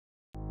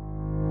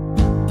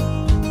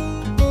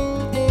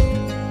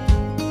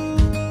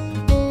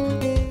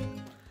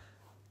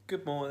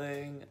Good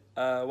morning.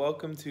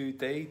 Welcome to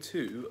day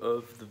 2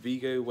 of the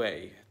Vego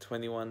Way,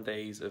 21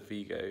 days of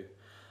Vego.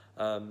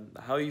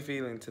 How are you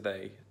feeling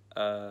today?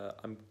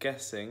 I'm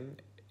guessing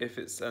if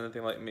it's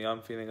anything like me,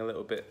 I'm feeling a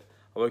little bit.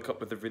 I woke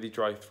up with a really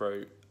dry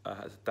throat. I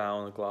had to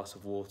down a glass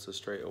of water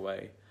straight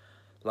away.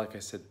 Like I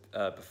said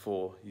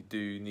before, you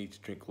do need to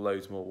drink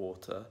loads more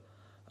water.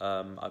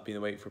 I've been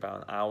awake for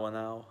about an hour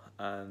now,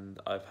 and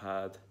I've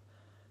had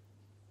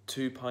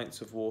 2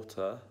 pints of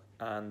water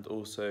and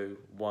also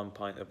 1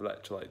 pint of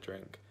electrolyte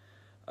drink.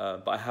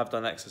 But I have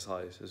done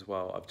exercise as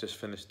well. I've just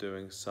finished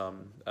doing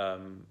some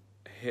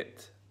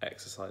HIIT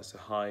exercise,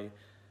 so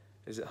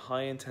is it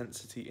high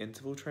intensity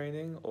interval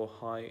training or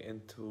high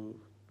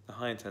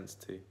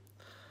intensity?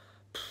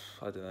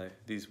 I don't know,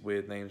 these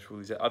weird names for all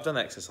these. I've done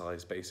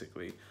exercise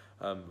basically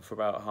for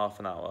about half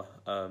an hour,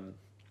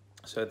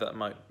 so that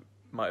might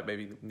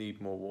maybe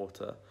need more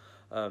water.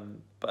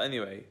 But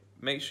anyway,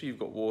 make sure you've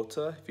got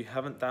water. If you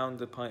haven't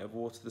downed a pint of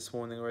water this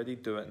morning already,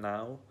 do it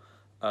now,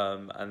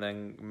 and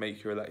then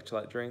make your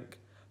electrolyte drink.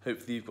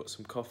 Hopefully you've got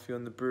some coffee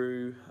on the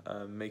brew,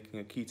 making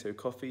a keto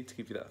coffee to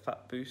give you that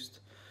fat boost.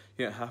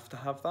 You don't have to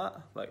have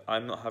that. Like,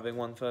 I'm not having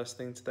one first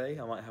thing today.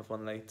 I might have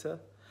one later.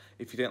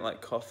 If you don't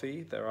like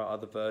coffee, there are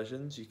other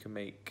versions. You can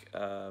make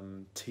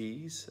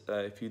teas.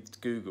 If you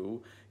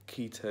Google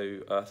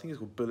keto, I think it's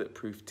called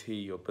bulletproof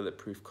tea or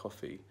bulletproof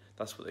coffee.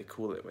 That's what they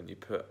call it when you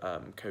put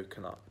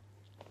coconut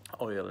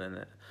oil in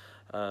it.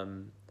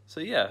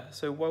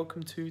 So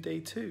welcome to day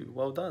 2.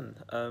 Well done.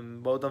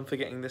 Well done for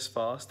getting this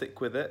far.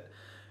 Stick with it.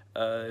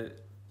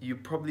 You're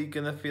probably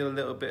gonna feel a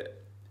little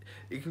bit.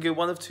 You can go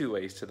one of 2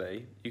 ways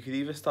today. You could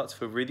either start to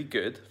feel really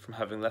good from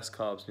having less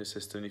carbs in your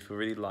system. You feel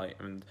really light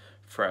and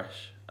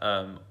fresh,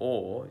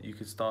 or you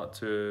could start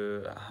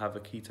to have a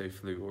keto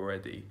flu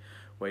already,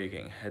 where you're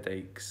getting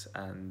headaches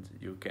and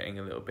you're getting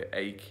a little bit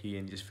achy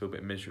and you just feel a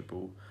bit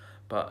miserable.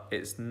 But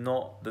it's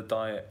not the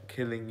diet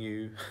killing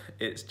you,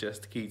 it's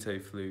just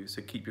keto flu.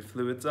 So keep your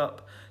fluids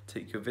up,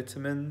 take your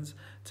vitamins,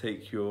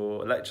 take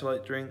your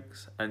electrolyte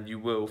drinks, and you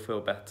will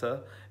feel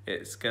better.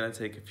 It's gonna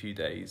take a few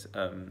days.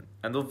 And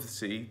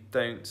obviously,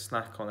 don't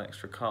snack on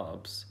extra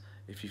carbs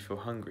if you feel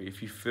hungry.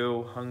 If you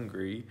feel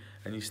hungry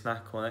and you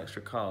snack on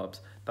extra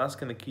carbs, that's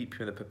gonna keep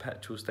you in a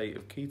perpetual state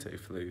of keto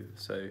flu.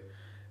 So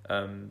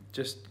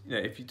just,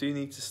 if you do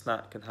need to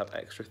snack and have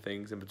extra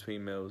things in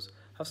between meals,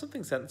 have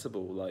something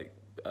sensible like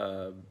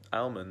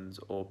almonds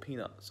or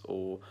peanuts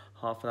or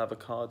half an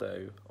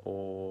avocado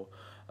or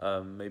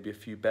maybe a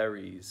few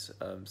berries,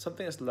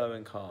 something that's low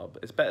in carb.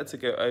 It's better to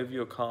go over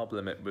your carb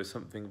limit with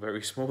something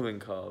very small in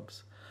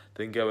carbs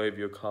than go over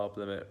your carb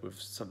limit with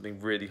something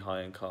really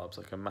high in carbs,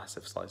 like a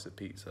massive slice of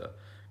pizza,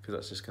 because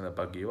that's just going to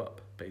bug you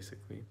up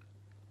basically.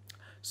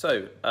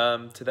 So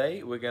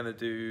today we're going to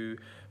do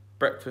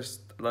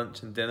breakfast,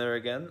 lunch and dinner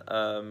again.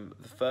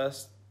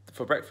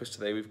 For breakfast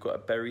today, we've got a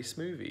berry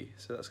smoothie,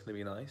 so that's going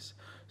to be nice.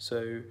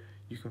 So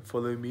you can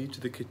follow me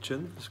to the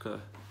kitchen. Just got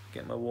to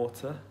get my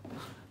water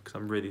because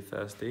I'm really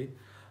thirsty.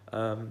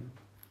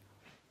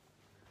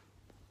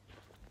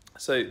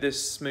 So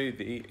this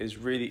smoothie is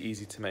really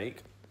easy to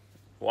make.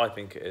 Well, I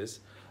think it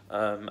is.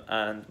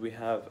 And we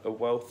have a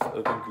wealth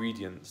of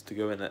ingredients to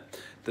go in it.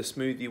 The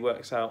smoothie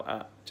works out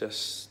at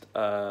just,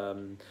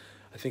 I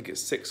think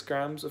it's 6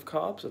 grams of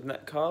carbs, of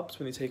net carbs,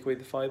 when you take away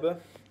the fibre.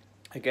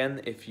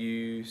 Again, if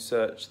you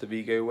search the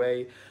Vego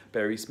Way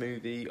berry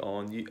smoothie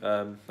on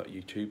not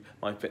YouTube,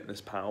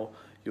 MyFitnessPal,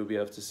 you'll be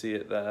able to see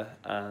it there,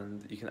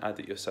 and you can add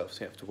it yourself, so you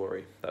don't have to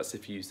worry. That's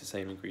if you use the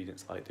same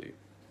ingredients I do.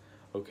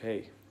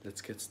 Okay,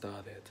 let's get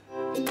started.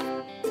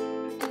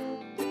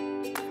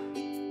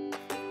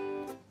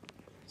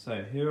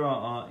 So here are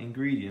our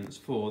ingredients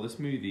for the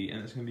smoothie,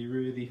 and it's going to be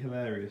really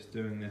hilarious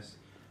doing this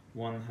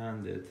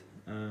one-handed,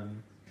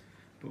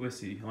 but we'll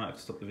see. I might have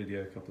to stop the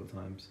video a couple of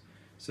times.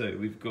 So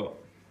we've got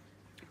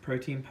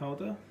protein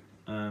powder,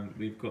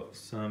 we've got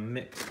some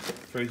mixed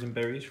frozen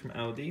berries from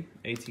Aldi,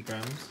 80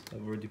 grams,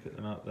 I've already put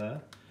them out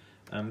there,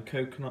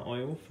 coconut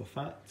oil for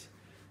fat,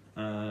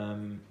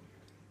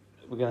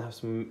 we're going to have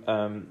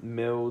some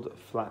milled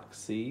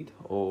flaxseed,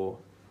 or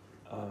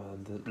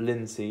the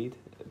linseed,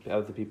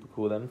 other people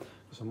call them,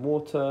 some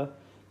water,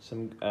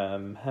 some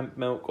hemp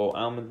milk or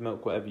almond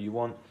milk, whatever you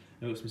want,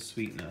 and we've got some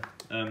sweetener.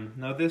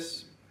 Now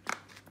this,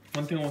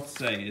 one thing I want to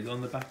say is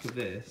on the back of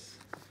this,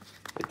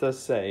 it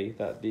does say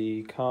that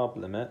the carb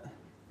limit,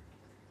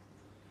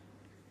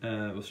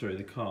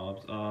 the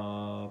carbs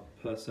are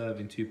per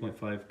serving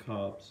 2.5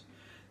 carbs.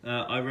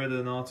 I read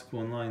an article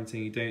online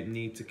saying you don't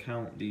need to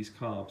count these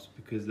carbs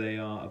because they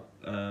are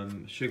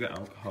sugar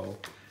alcohol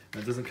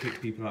and it doesn't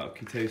kick people out of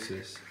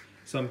ketosis.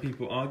 Some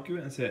people argue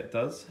it and say it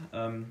does.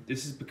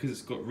 This is because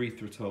it's got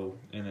erythritol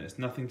in it. It's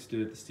nothing to do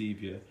with the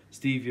stevia.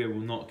 Stevia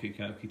will not kick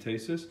you out of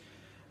ketosis.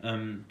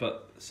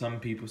 But some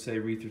people say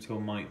erythritol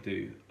might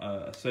do.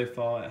 So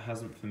far it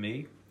hasn't for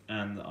me,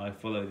 and I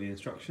follow the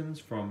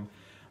instructions from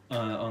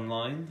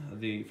online,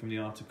 from the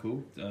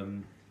article.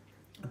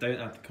 I don't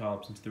add the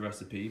carbs into the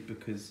recipe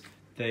because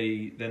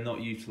they're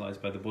not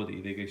utilised by the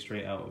body, they go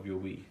straight out of your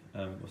wee.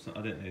 I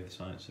don't know the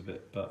science of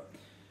it, but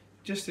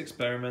just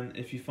experiment.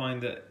 If you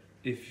find that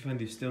if you find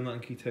you're still not in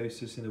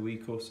ketosis in a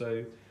week or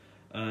so,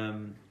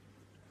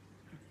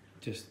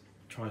 just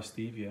try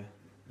stevia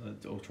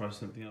or try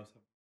something else.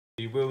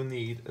 You will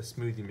need a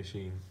smoothie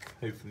machine.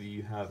 Hopefully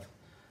you have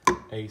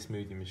a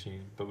smoothie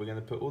machine, but we're going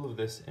to put all of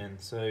this in.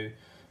 So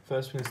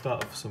first we're going to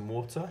start off with some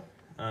water.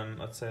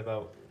 I'd say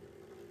about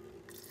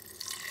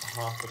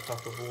half a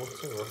cup of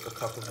water or a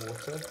cup of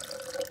water.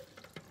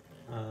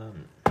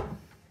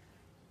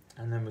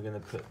 And then we're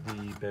going to put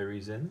the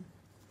berries in.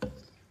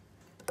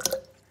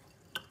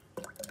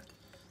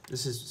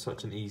 This is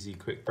such an easy,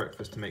 quick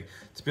breakfast to make.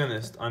 To be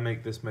honest, I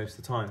make this most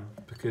of the time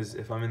because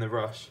if I'm in a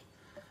rush,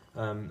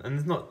 and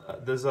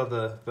there's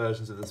other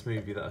versions of the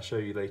smoothie that I'll show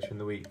you later in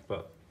the week,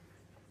 but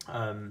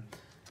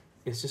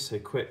it's just so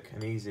quick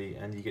and easy,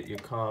 and you get your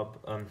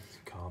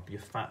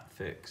your fat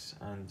fix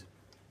and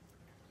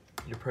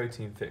your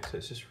protein fix. So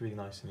it's just really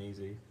nice and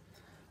easy.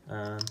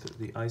 And put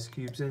the ice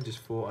cubes in, just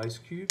 4 ice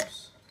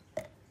cubes.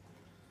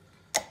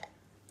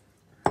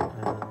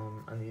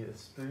 I need a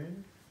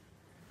spoon.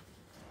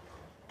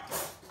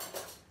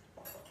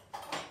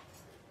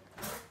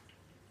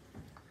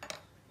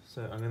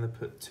 So I'm going to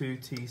put 2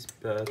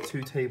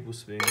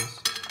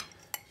 tablespoons.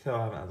 Tell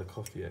I haven't had a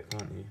coffee yet,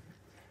 can't you?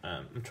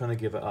 I'm trying to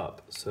give it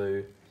up,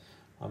 so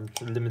I'm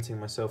limiting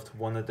myself to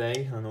 1 a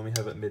day. I normally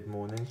have it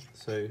mid-morning,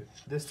 so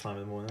this time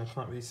of the morning I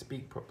can't really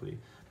speak properly.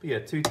 But yeah,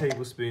 2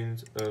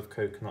 tablespoons of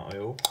coconut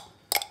oil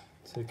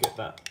to get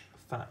that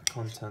fat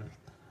content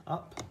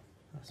up.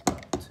 That's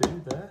about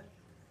 2 there.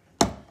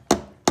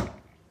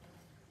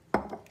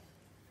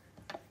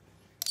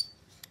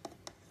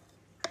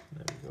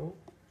 There we go.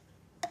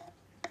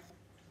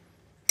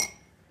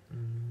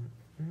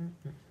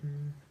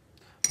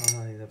 Oh,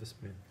 I need another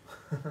spoon.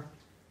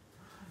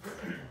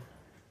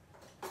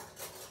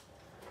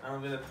 And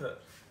I'm going to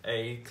put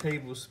a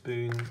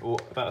tablespoon, or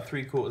about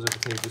 3/4 of a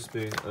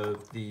tablespoon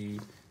of the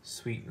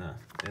sweetener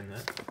in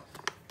it,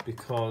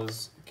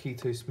 because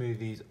keto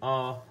smoothies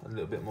are a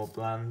little bit more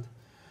bland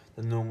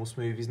than normal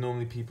smoothies.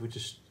 Normally people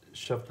just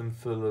shove them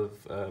full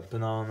of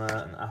banana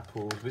and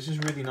apples, which is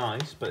really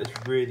nice, but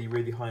it's really,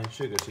 really high in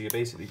sugar. So you're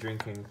basically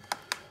drinking,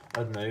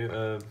 I don't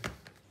know,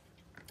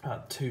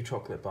 2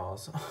 chocolate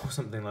bars or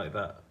something like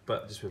that,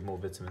 but just with more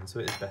vitamins, so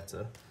it is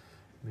better.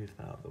 Move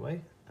that out of the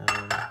way.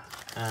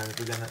 And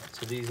we're gonna,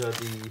 so these are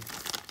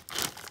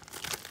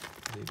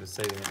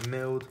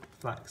milled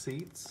flax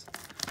seeds.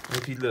 And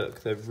if you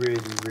look, they're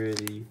really,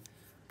 really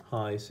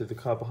high. So the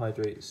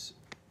carbohydrates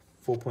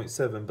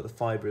 4.7, but the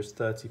fibre is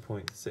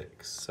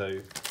 30.6. So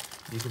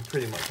you can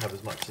pretty much have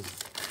as much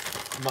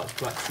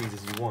flax seeds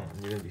as you want,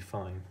 and you're gonna be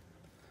fine.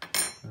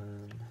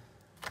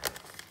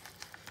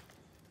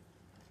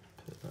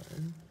 Put that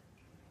in.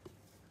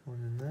 1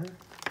 in there.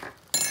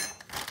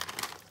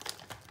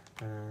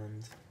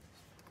 And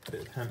a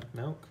bit of hemp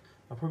milk.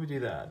 I'll probably do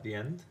that at the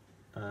end.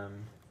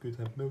 Good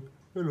hemp milk.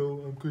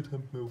 Hello, I'm good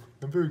hemp milk.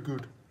 I'm very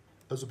good,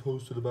 as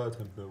opposed to the bad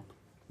hemp milk,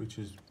 which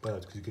is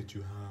bad because it gets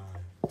you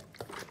high.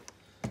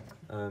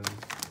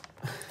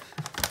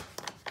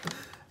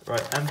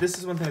 Right, and this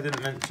is one thing I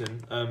didn't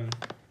mention.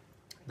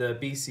 The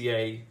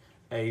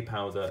BCAA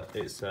powder.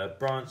 It's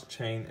branched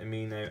chain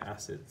amino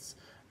acids.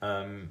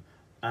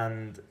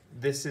 And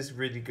this is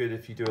really good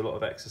if you do a lot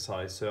of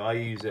exercise. So I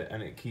use it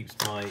and it keeps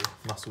my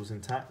muscles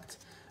intact.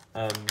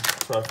 So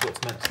I forgot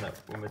to mention that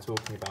when we're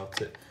talking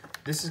about it.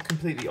 This is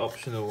completely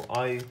optional.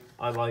 I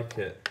like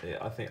it.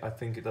 I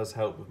think it does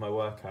help with my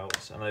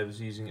workouts, and I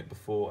was using it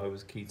before I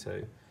was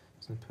keto.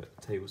 So I'm gonna put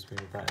a tablespoon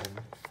of that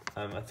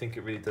in. I think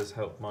it really does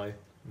help my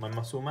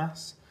muscle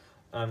mass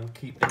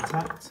keep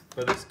intact,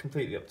 but it's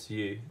completely up to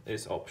you.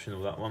 It's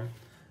optional, that one.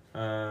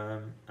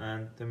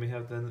 And then we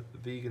have the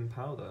vegan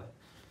powder.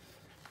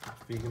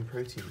 Vegan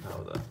protein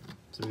powder.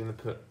 So we're going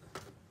to put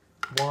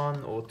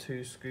 1 or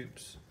 2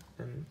 scoops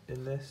in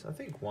this. I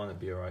think 1 would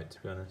be alright,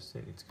 to be honest.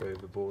 Don't need to go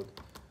overboard.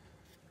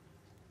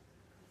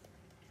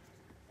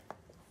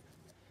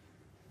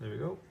 There we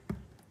go.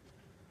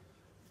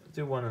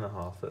 Do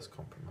 1.5, let's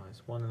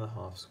compromise.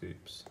 1.5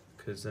 scoops,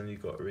 because then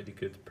you've got a really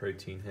good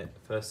protein hit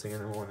first thing in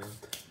the morning.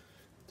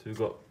 So we've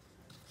got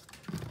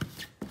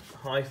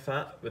high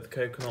fat with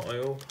coconut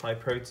oil, high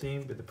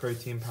protein with the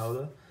protein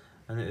powder,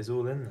 and it is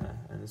all in there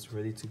and it's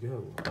ready to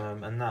go.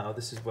 And now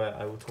this is where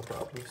I will top it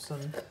up with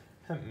some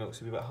hemp milk.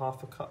 So it'll be about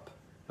half a cup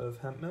of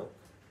hemp milk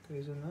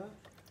goes in there.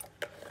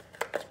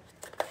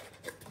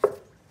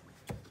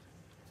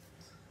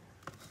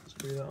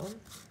 Screw that on.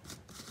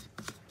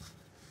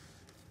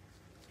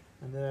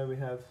 And there we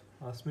have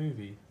our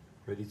smoothie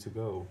ready to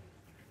go.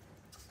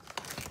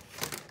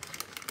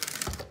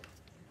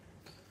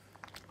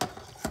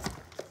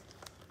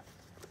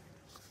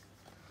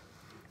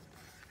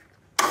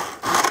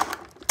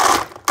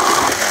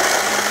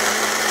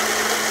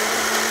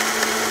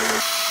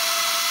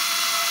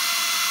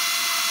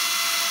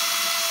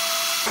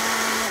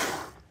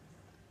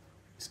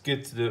 It's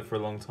good to do it for a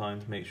long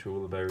time to make sure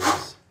all the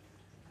berries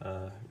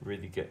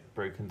really get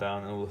broken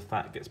down and all the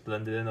fat gets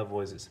blended in,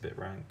 otherwise it's a bit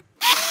rank.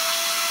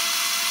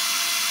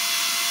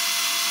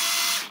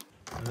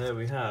 And there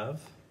we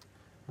have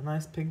a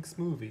nice pink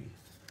smoothie.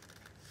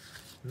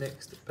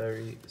 mixed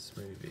berry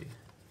smoothie.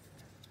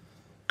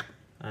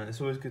 And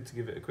it's always good to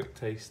give it a quick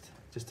taste,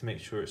 just to make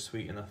sure it's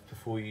sweet enough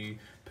before you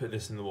put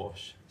this in the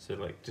wash. So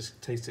like,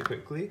 just taste it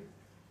quickly.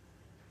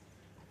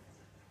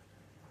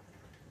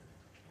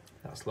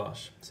 That's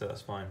lush, so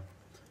that's fine.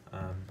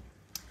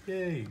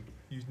 Yay,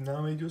 you've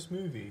now made your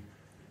smoothie.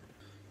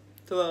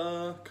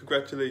 Ta-da!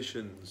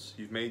 Congratulations,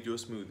 you've made your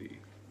smoothie.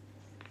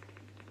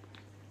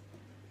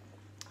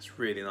 It's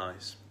really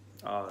nice.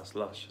 Ah, that's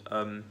lush.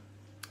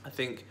 I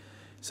think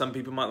some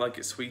people might like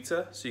it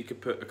sweeter, so you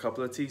could put a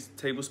couple of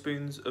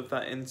tablespoons of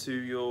that into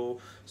your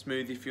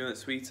smoothie if you want it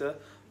sweeter.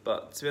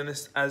 But to be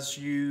honest, as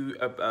you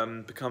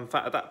become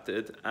fat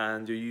adapted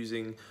and you're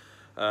using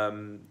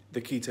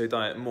the keto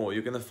diet more,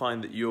 you're going to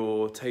find that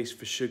your taste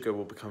for sugar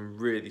will become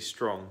really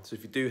strong. So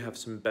if you do have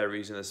some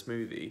berries in a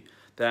smoothie,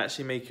 they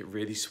actually make it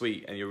really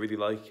sweet and you'll really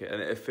like it.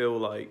 And it'll feel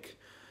like,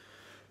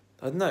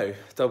 I don't know,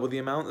 double the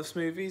amount of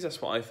smoothies.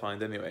 That's what I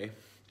find anyway.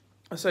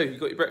 So you've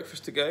got your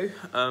breakfast to go.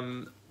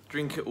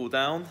 Drink it all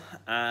down,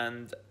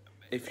 and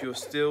if you're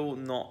still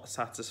not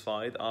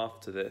satisfied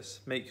after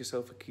this, make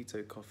yourself a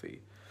keto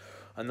coffee.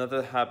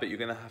 Another habit you're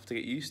going to have to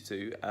get used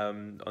to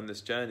on this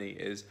journey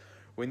is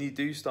when you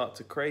do start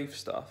to crave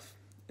stuff,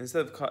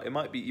 instead of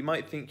you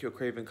might think you're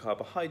craving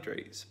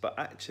carbohydrates, but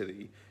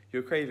actually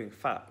you're craving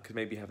fat because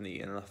maybe you haven't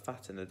eaten enough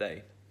fat in a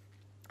day.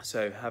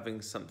 So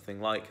having something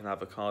like an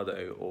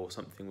avocado or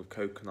something with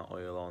coconut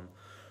oil on,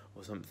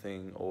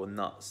 or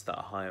nuts that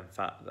are high in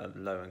fat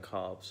and low in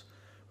carbs,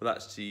 will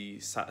actually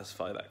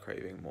satisfy that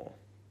craving more.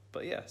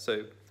 But yeah,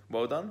 so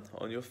well done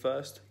on your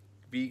first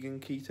vegan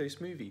keto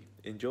smoothie.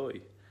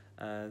 Enjoy,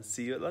 and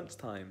see you at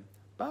lunchtime.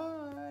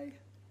 Bye.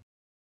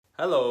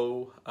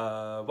 Hello,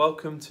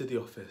 welcome to the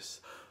office.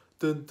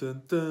 Dun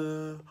dun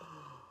dun.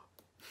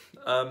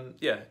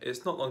 Yeah,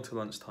 it's not long till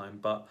lunchtime,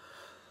 but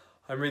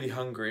I'm really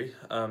hungry.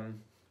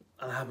 And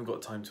I haven't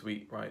got time to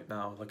eat right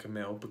now, like a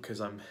meal, because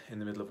I'm in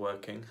the middle of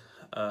working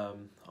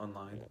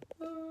online.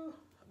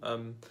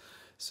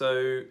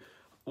 So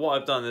what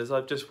I've done is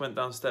I've just went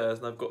downstairs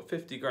and I've got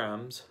 50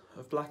 grams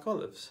of black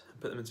olives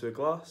and put them into a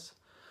glass,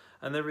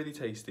 and they're really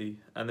tasty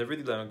and they're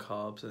really low in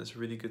carbs and it's a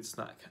really good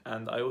snack.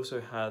 And I also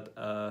had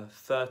a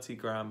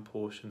 30-gram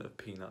portion of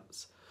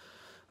peanuts.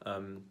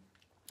 And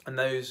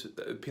those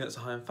peanuts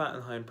are high in fat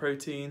and high in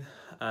protein,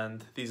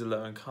 and these are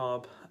low in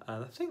carb,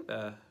 and I think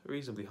they're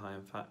reasonably high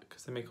in fat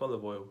because they make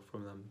olive oil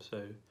from them.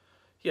 So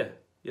yeah,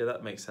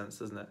 that makes sense,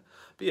 doesn't it?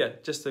 But yeah,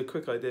 just a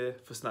quick idea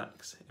for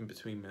snacks in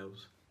between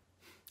meals.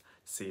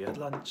 See you at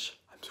lunch.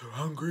 I'm so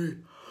hungry.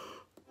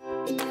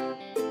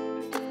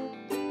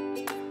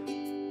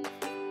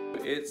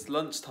 It's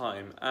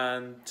lunchtime,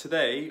 and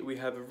today we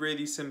have a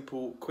really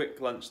simple,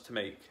 quick lunch to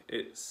make.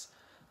 It's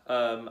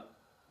 2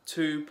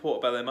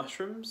 portobello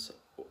mushrooms,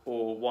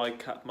 or wide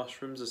cap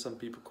mushrooms as some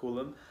people call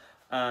them,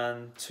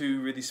 and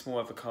 2 really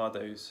small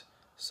avocados.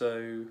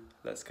 So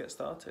let's get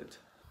started.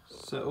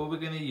 So all we're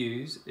going to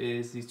use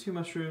is these 2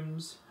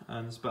 mushrooms,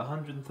 and it's about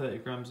 130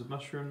 grams of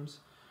mushrooms,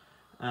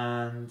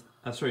 and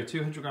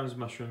 200 grams of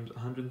mushrooms,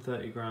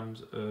 130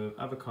 grams of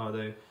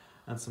avocado,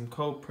 and some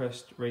cold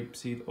pressed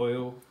rapeseed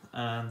oil,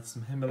 and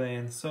some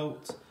Himalayan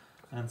salt,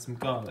 and some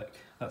garlic.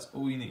 That's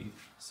all you need.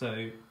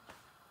 So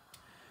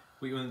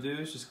what you want to do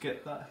is just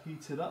get that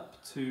heated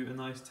up to a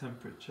nice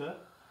temperature,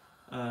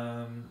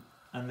 and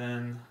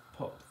then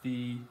pop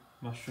the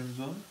mushrooms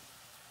on.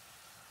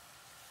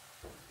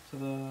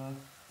 Ta-da!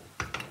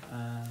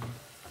 And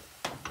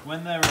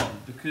when they're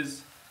on,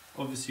 because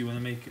obviously you want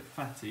to make it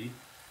fatty,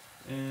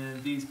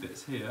 in these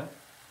bits here,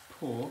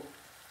 pour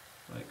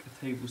like a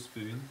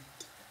tablespoon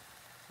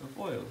of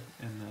oil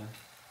in there.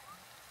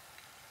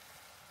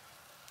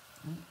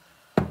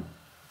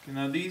 Okay,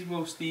 now these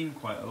will steam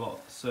quite a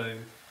lot, so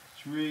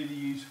it's really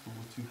useful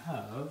to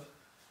have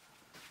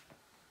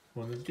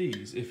one of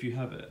these if you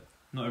have it.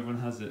 Not everyone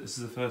has it. This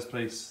is the first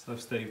place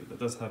I've stayed that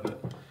does have it.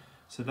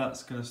 So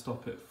that's going to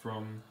stop it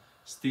from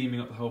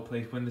steaming up the whole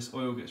place. When this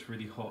oil gets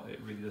really hot,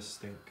 it really does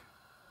stink.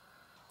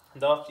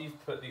 And after you've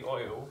put the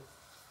oil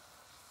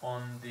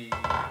on the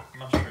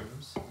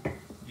mushrooms,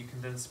 you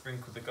can then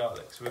sprinkle the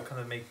garlic. So we're kind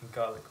of making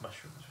garlic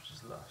mushrooms, which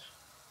is lush.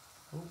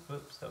 Oh,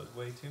 oops, that was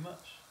way too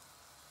much.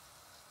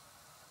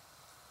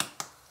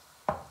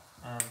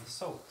 And the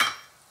salt.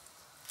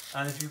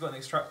 And if you've got an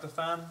extractor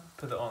fan,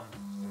 put it on.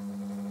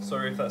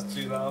 Sorry if that's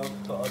too loud,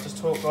 but I'll just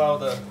talk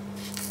louder.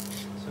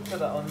 So put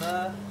that on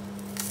there.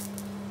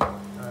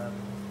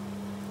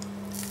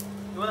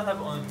 You want to have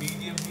it on a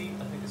medium heat.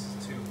 I think this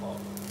is too hot.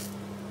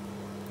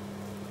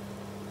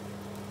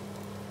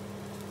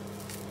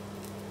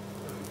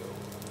 There we go.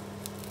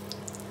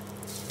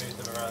 Just move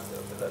them around a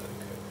little bit, let them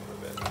cook for a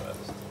bit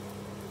first.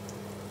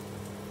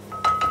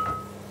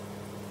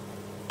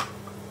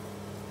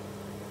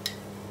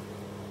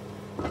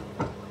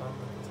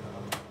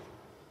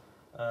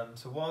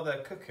 So while they're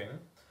cooking,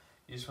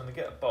 you just want to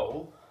get a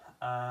bowl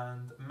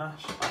and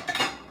mash up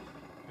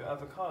your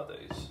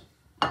avocados.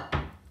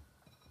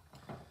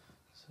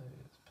 So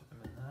let's put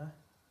them in there.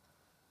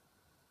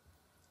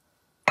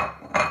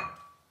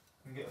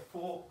 And get a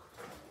fork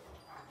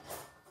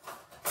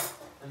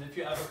and And if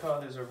your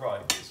avocados are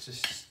ripe, it's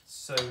just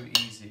so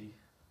easy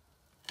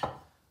to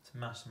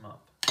mash them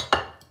up.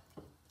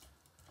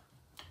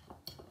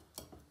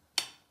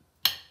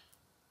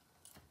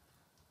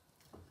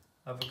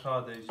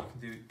 Avocados, you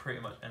can do pretty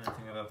much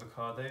anything with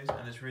avocados,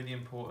 and it's really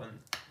important,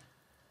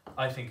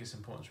 I think it's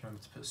important to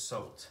remember to put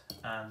salt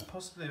and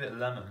possibly a bit of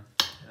lemon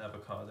in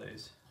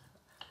avocados,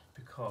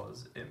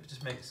 because it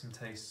just makes them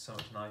taste so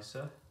much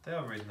nicer. They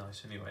are really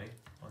nice anyway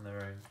on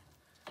their own.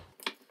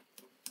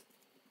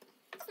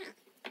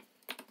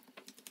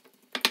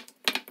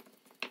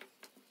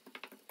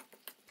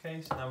 Okay,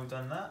 so now we've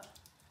done that,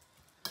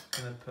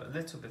 I'm going to put a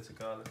little bit of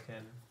garlic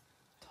in,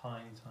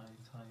 tiny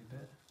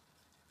bit,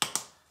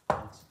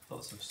 and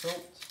lots of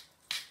salt,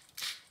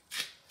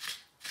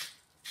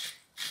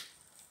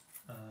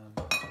 and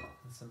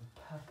some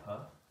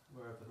pepper,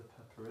 wherever the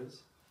pepper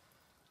is.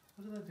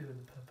 What did I do with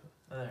the pepper?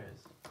 Oh, there it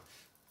is,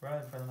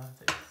 right in front of my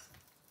face.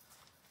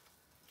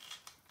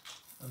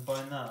 And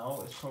by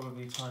now, it's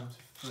probably time to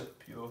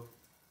flip your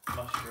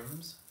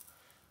mushrooms.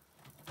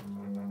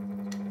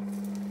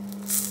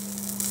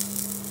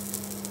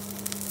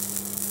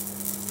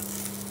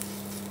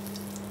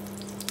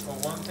 Well,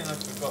 one thing I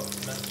forgot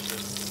to mention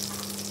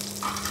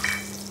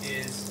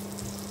is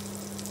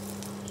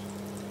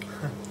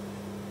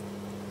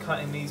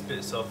cutting these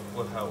bits off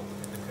will help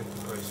in the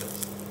cooking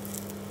process.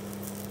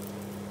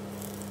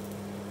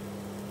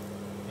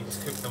 You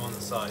just cook them on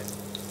the side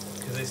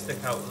because they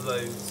stick out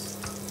loads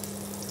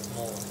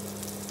more.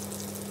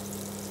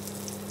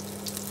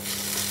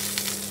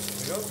 There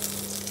we go.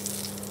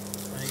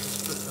 And you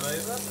just flip them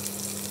over.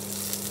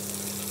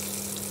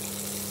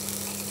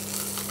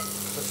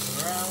 Flip them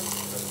around,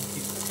 let them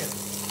keep cooking.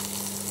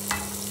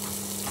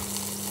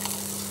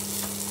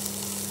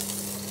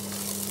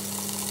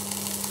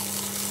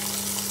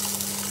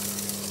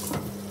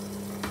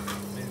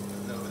 Maybe a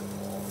little bit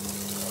more.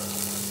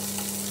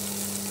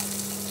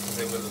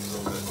 They will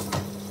absorb it.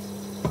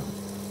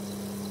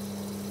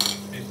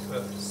 We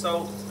put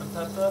salt and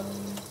pepper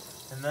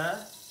in there,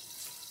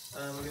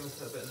 and we're going to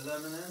put a bit of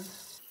lemon in.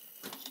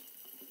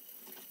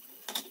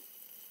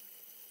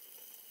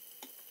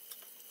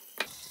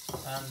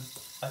 And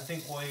I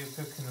think while you're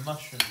cooking the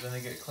mushrooms, when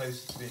they get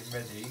closer to being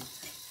ready,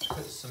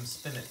 put some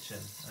spinach in,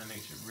 and it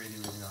makes it really,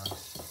 really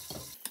nice.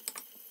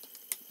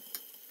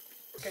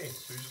 Okay,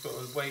 so we've just got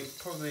to wait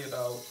probably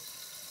about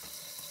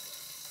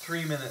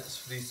 3 minutes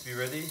for these to be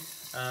ready,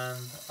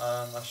 and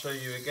I'll show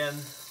you again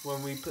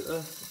when we put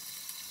the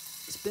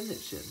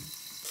spinach in.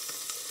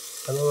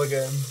 Hello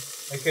again.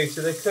 Okay,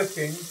 so they're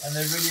cooking, and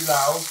they're really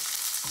loud,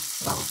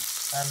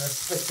 and they're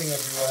spitting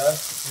everywhere,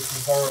 which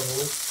is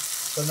horrible.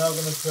 So now I'm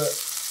going to put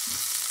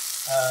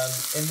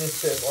in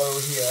this bit of oil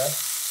here,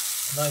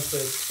 a nice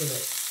bit of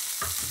spinach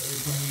that we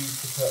can use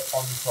to put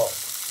on top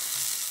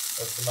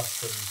of the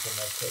mushrooms when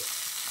they're cooked.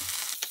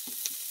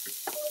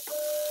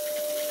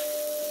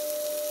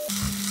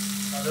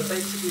 Now they're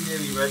basically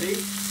nearly ready,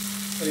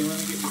 so you want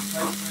to get your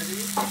plate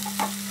ready.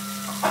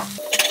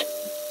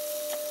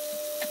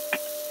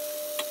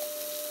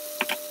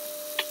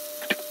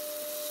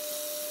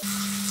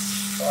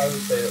 So I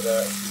would say that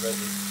they're actually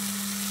ready.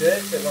 They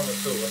don't take long at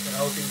all, I think the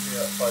whole thing's been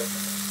about 5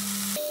 minutes.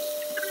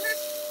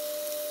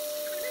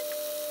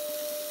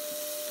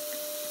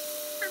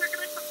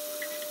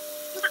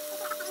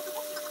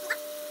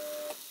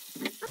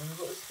 And we've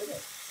got the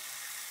spinach.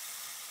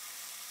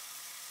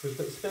 So we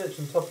put the spinach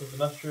on top of the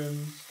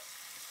mushrooms.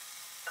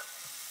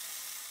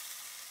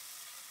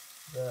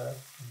 There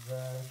and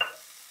there.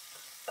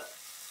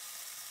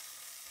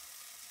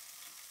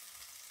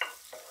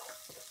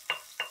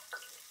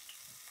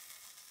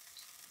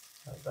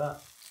 Like that.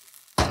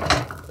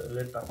 Put a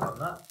lid back on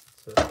that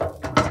to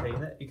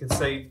contain it. You can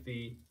save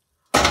the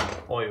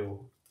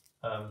oil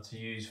to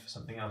use for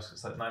something else.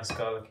 It's like nice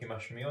garlicky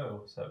mushroomy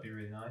oil, so that'd be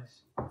really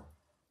nice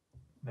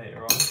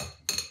later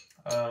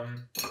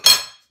on.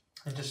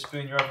 And just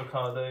spoon your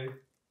avocado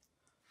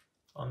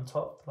on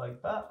top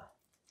like that.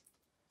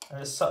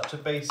 And it's such a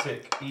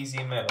basic,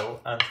 easy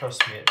meal, and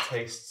trust me, it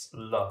tastes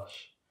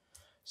lush.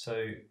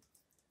 So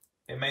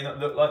it may not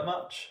look like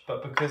much,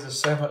 but because there's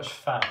so much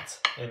fat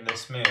in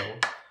this meal,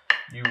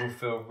 you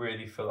will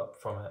really fill up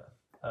from it.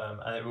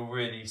 And it will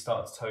really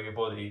start to tell your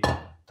body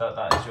that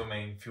that is your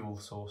main fuel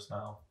source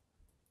now.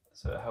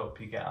 So it'll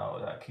help you get out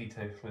of that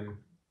keto flu.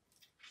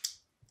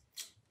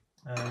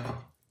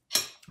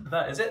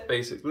 That is it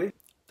basically.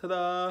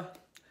 Ta-da!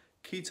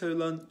 Keto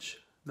lunch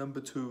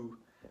number 2.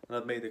 And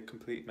I've made a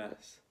complete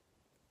mess.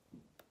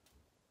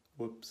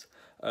 Whoops.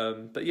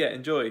 But yeah,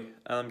 enjoy.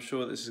 And I'm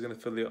sure this is going to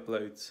fill the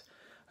uploads.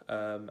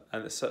 And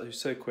it's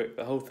so quick.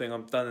 The whole thing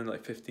I'm done in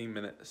like 15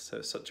 minutes. So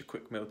it's such a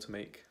quick meal to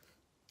make.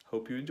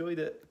 Hope you enjoyed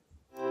it.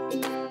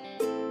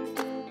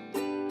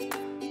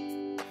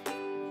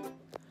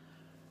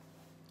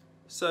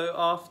 So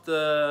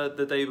after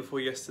the day before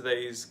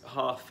yesterday's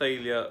half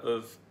failure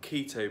of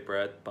keto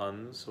bread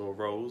buns or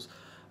rolls,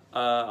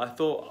 I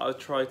thought I'd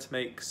try to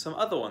make some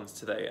other ones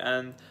today.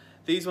 And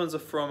these ones are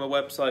from a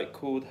website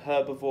called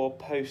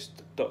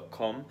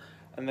herbivorepost.com,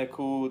 and they're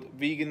called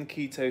vegan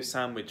keto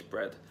sandwich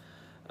bread.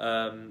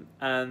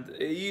 And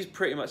it used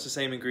pretty much the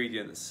same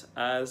ingredients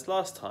as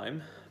last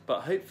time,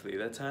 but hopefully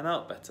they'll turn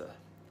out better.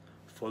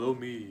 Follow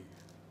me.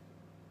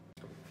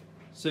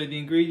 So the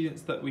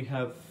ingredients that we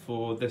have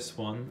for this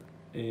one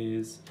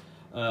is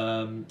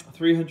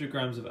 300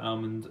 grams of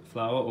almond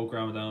flour or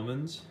ground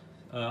almonds,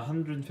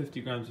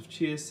 150 grams of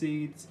chia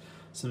seeds,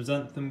 some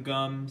xanthan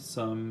gum,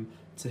 some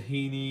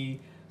tahini,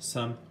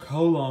 some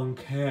colon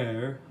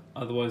care,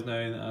 otherwise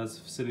known as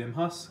psyllium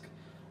husk,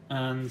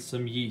 and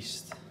some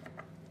yeast.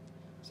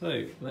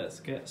 So let's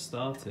get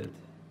started.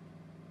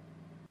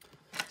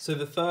 So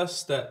the first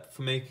step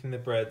for making the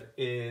bread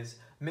is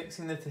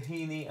mixing the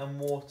tahini and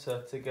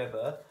water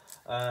together,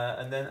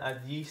 and then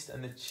add yeast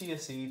and the chia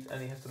seeds,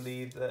 and you have to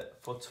leave that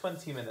for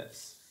 20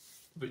 minutes,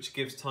 which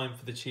gives time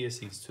for the chia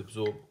seeds to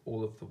absorb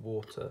all of the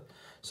water.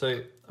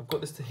 So I've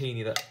got this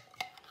tahini that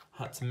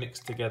had to mix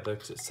together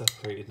because it's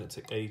separated and it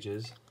took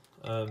ages.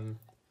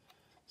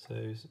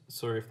 So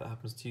sorry if that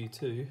happens to you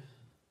too.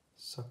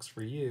 Sucks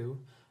for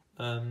you.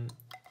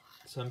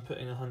 So I'm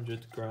putting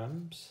 100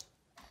 grams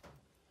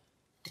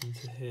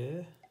into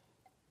here.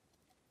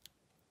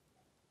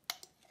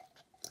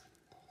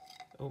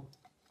 Oh,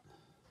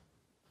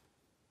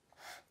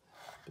 a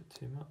bit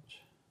too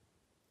much.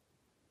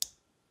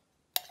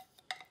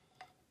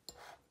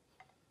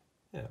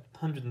 Yeah,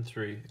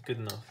 103, good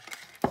enough.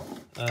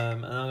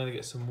 And I'm going to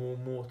get some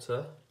warm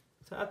water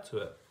to add to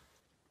it.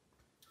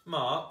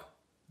 Mark?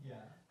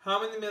 Yeah. How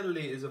many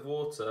millilitres of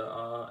water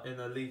are in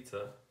a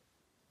litre?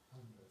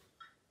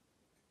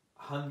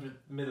 100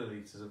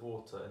 millilitres of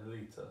water in a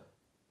litre.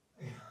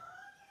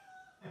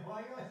 Why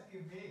are you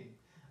asking me?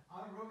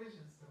 I'm rubbish at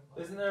stuff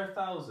like Isn't there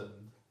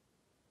 1,000?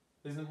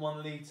 Isn't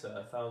 1 litre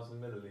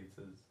 1,000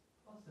 millilitres?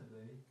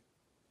 Possibly.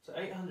 So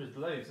 800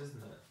 loads,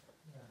 isn't it?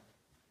 Yeah.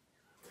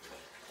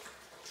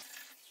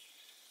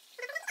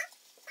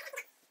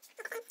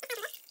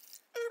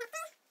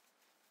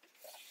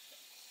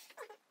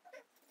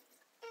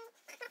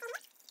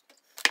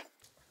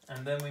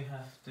 And then we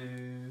have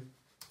to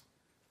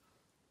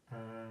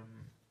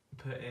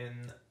put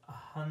in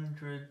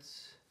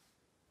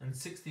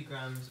 160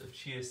 grams of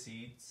chia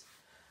seeds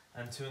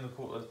and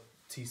 2¼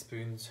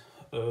 teaspoons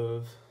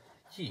of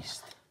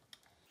yeast.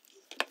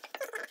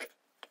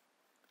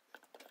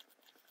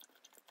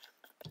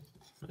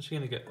 I'm actually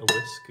going to get a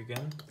whisk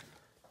again.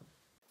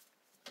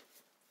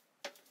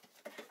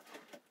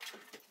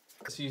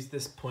 Let's use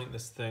this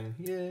pointless thing.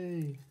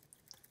 Yay!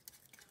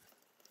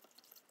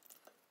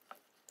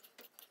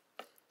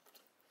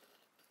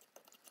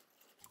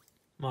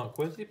 Mark,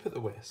 where did you put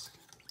the whisk?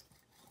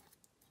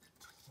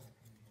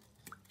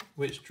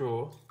 Which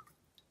drawer?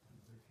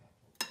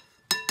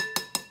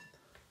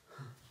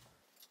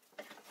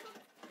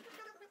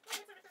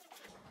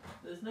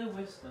 There's no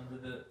whisk under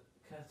the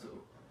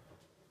kettle.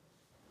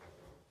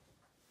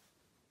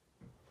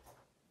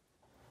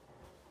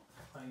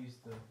 I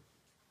used the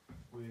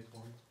weird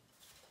one.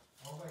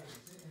 Oh wait,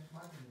 it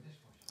might be in the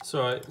dishwasher. It's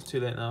alright, it's too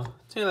late now.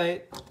 Too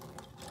late!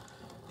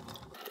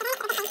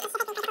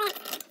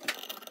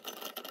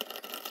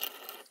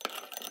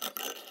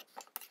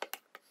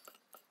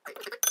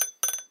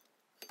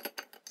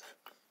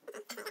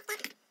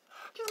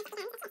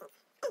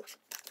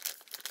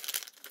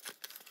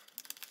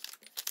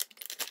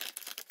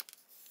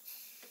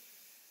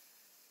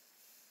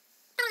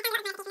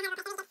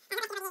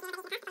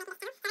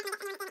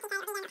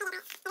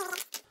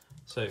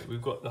 So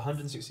we've got the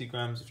 160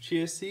 grams of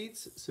chia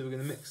seeds, so we're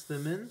going to mix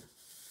them in.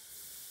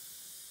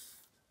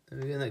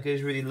 And again, that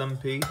goes really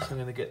lumpy, so I'm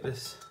going to get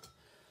this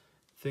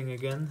thing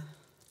again.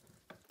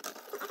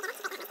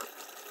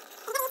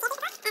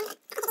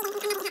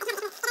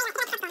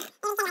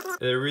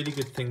 They're a really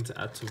good thing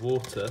to add to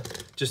water,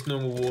 just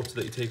normal water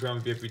that you take around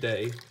with you every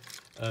day,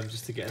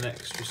 just to get an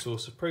extra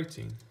source of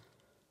protein.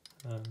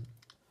 Yeah.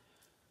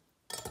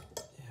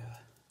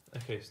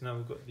 Okay, so now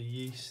we've got the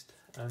yeast,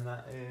 and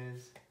that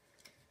is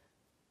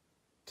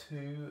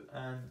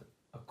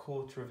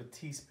 2¼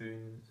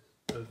 teaspoon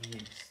of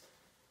yeast.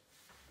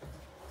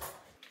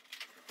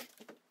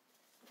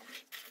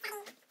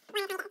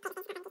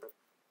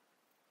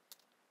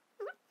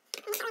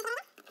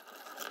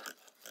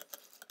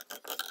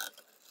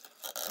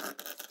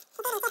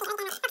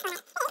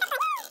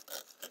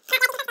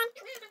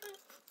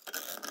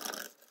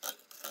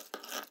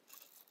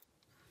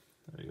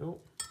 There we go.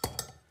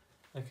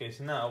 Okay,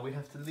 so now we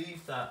have to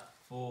leave that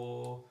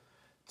for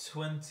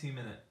 20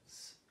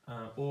 minutes.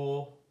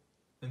 Or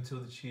until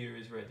the chia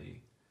is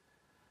ready.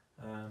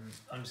 I'm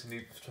just going to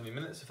leave it for 20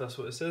 minutes if that's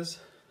what it says.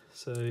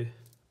 So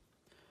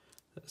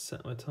let's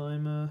set my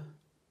timer.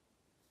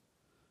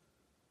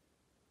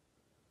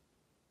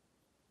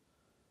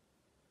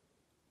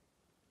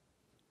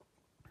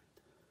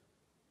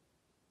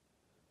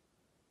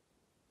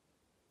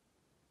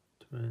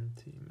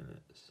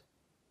 minutes.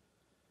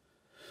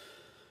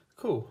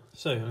 Cool,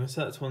 so I'm going to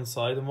set that to one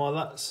side, and while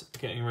that's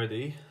getting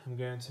ready, I'm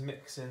going to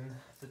mix in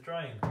the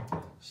dry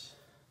ingredients.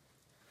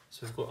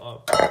 So we've got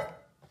our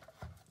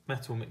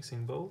metal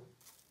mixing bowl.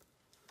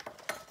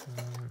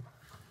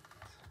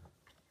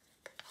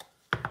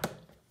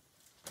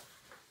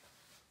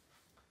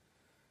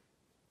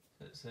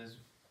 says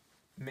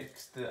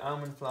mix the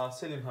almond flour,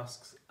 psyllium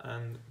husks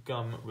and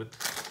gum with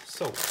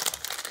salt.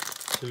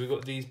 So we've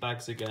got these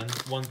bags again.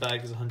 One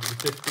bag is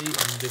 150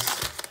 and this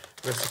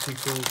recipe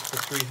calls for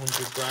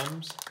 300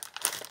 grams.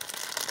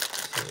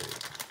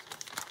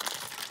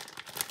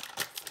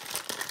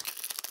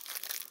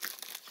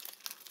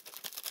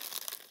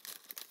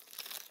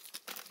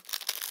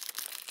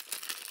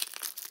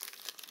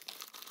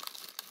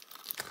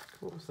 So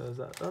cool, so is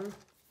that done?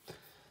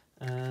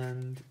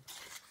 And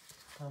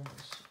how much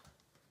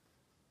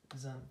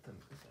xanthan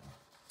is there?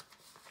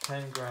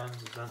 10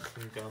 grams of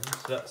xanthan gum,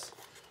 so that's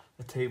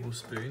a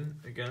tablespoon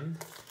again.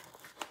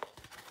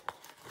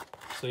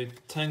 So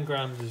 10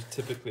 grams is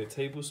typically a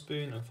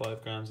tablespoon and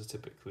 5 grams is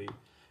typically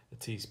a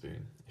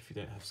teaspoon if you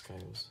don't have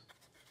scales.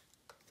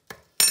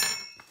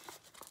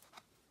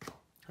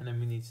 And then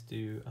we need to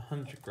do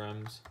 100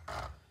 grams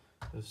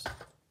of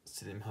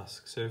psyllium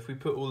husk. So if we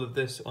put all of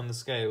this on the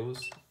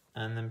scales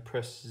and then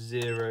press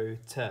 0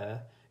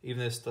 tare, even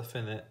though there's stuff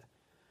in it,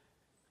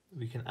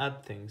 we can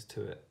add things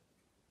to it.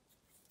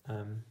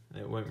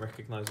 It won't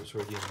recognise what's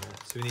already in there.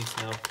 So we need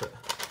to now put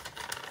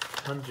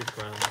 100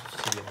 grams of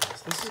psyllium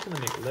husk. This is going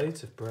to make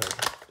loads of bread.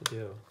 Bloody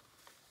hell.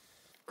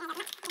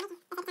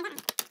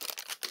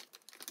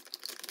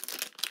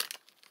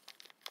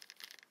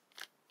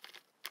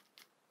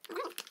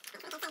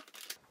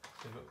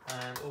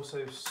 And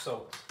also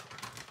salt.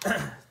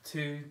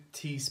 2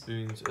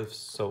 teaspoons of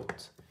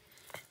salt.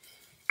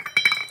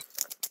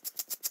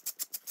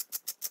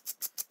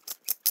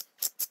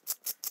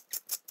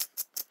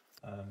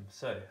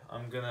 So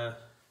I'm gonna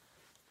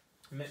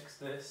mix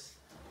this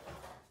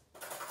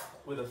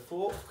with a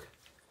fork.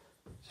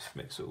 Just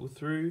mix it all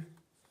through.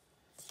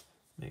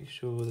 Make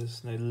sure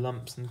there's no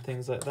lumps and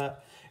things like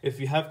that.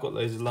 If you have got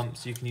loads of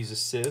lumps, you can use a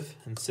sieve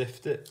and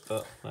sift it,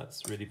 but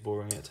that's really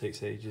boring. It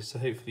takes ages. So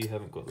hopefully you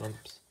haven't got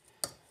lumps.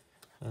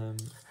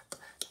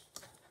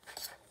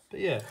 But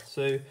yeah,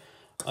 so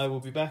I will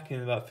be back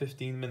in about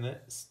 15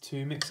 minutes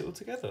to mix it all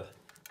together.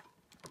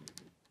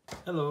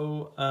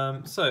 Hello,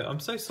 so I'm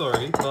so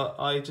sorry, but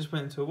I just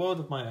went into a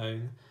world of my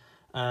own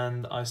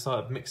and I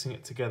started mixing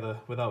it together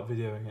without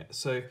videoing it.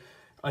 So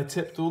I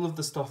tipped all of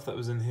the stuff that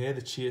was in here,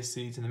 the chia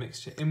seeds and the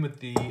mixture, in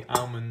with the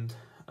almond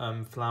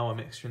flour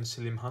mixture and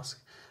psyllium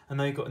husk, and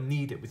now you've got to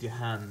knead it with your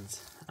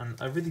hands. And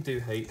I really do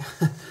hate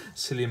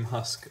psyllium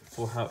husk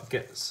for how it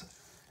gets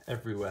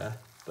everywhere,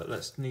 but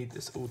let's knead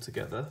this all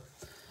together.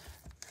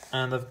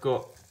 And I've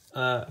got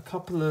a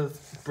couple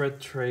of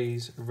bread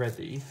trays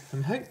ready,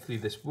 and hopefully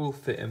this will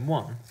fit in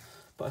one,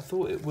 but I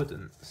thought it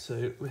wouldn't,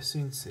 so we'll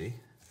soon see.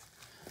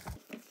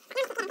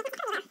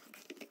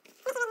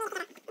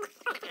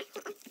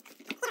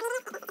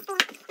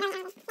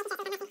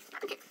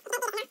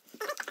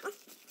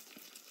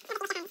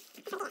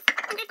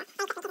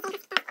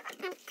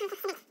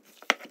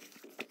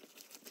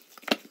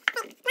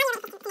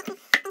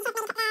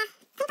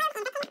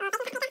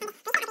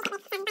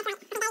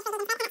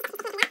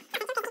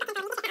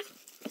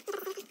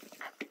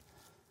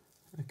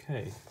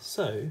 Okay,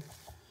 so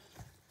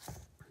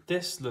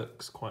this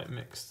looks quite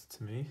mixed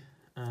to me,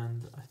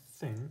 and I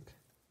think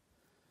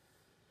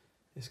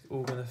it's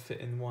all going to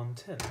fit in one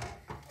tin.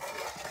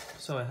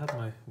 So I have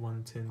my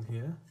one tin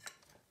here.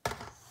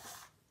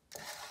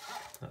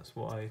 That's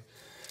what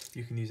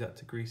you can use that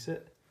to grease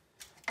it.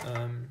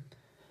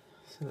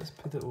 So let's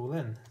put it all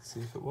in,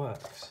 see if it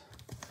works.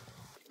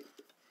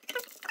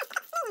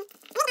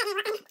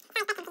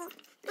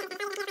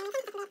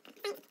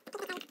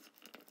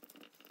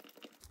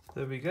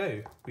 There we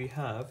go, we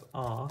have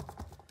our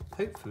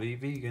hopefully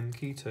vegan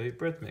keto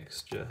bread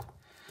mixture.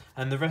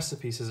 And the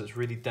recipe says it's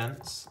really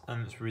dense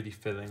and it's really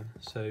filling.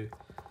 So,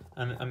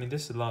 and I mean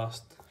this will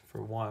last for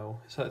a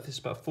while. So this is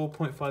about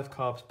 4.5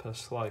 carbs per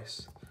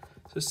slice.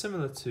 So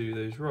similar to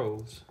those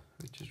rolls,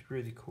 which is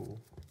really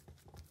cool.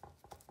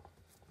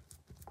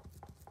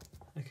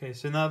 Okay,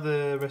 so now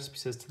the recipe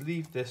says to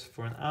leave this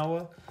for an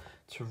hour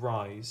to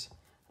rise.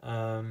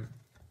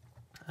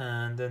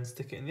 And then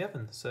stick it in the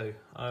oven. So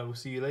I will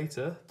see you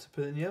later to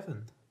put it in the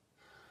oven.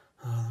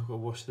 Oh, I've got to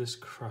wash this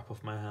crap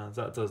off my hands.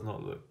 That does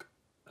not look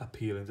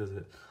appealing, does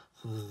it?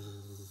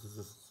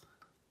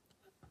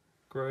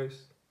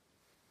 Gross.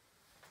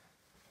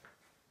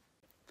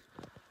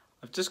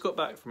 I've just got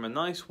back from a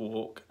nice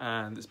walk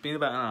and it's been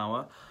about an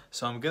hour,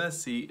 so I'm going to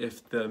see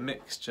if the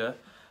mixture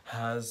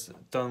has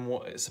done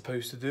what it's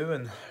supposed to do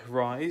and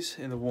rise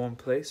in a warm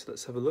place.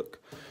 Let's have a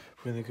look.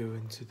 We're going to go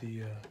into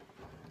the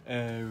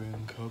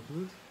airing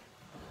cupboard.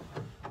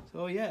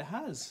 So yeah, it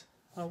has.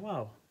 Oh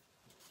wow.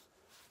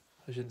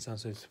 I shouldn't sound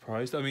so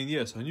surprised. I mean,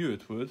 yes, I knew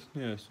it would.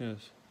 Yes,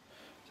 yes.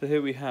 So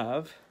here we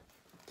have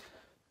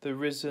the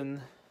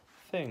risen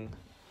thing.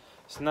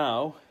 So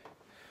now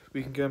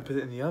we can go and put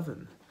it in the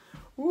oven.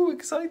 Ooh,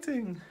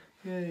 exciting!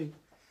 Yay.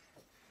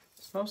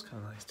 It smells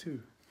kind of nice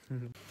too.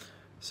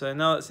 So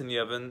now it's in the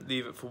oven,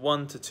 leave it for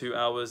 1 to 2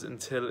 hours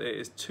until it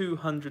is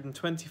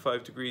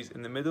 225 degrees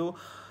in the middle.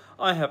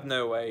 I have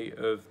no way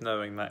of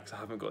knowing that because I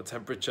haven't got a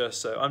temperature,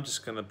 so I'm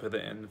just going to put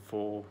it in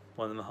for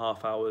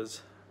 1.5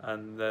 hours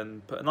and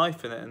then put a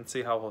knife in it and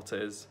see how hot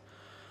it is.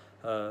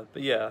 But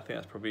yeah, I think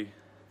that's probably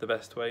the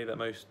best way that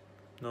most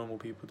normal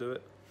people do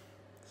it.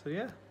 So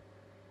yeah,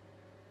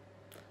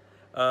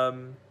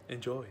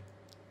 enjoy.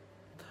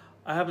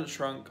 I haven't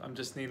shrunk, I'm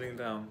just kneeling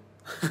down.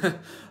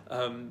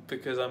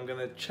 Because I'm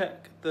gonna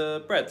check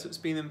the bread. So it's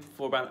been in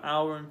for about an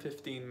hour and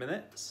 15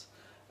 minutes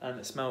and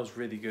it smells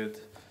really good.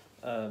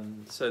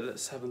 So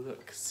let's have a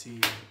look,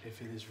 see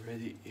if it is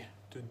ready.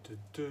 Dun, dun,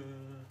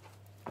 dun.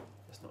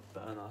 Let's not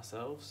burn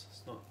ourselves,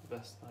 it's not the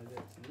best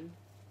idea to do.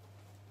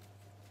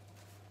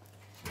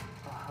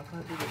 Oh, how can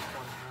I do this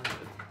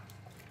one-handed?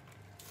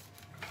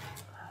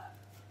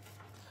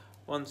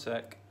 One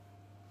sec.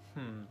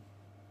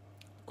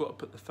 Got to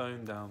put the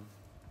phone down.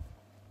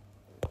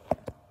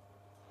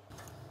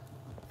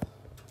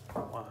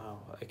 Wow,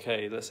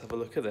 okay, let's have a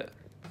look at it.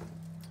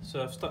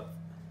 So I've stuck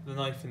the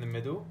knife in the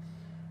middle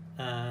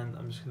and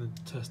I'm just going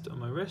to test it on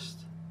my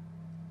wrist.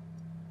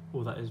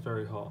 Oh, that is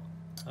very hot.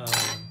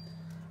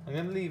 I'm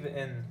going to leave it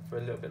in for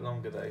a little bit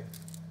longer though,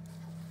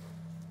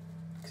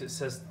 because it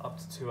says up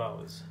to 2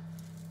 hours.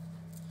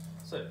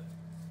 So,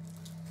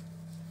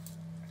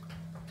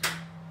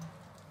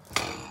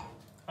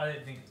 I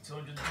don't think it's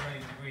 220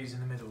 degrees in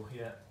the middle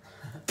yet.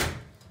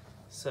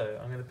 So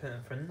I'm going to put it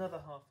in for another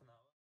half an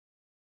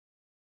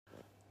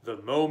hour. The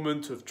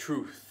moment of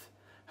truth.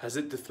 Has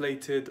it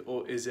deflated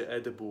or is it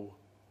edible?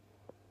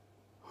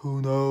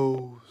 Who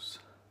knows?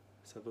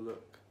 Let's have a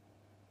look.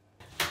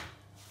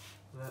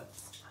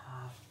 Let's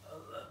have a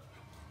look.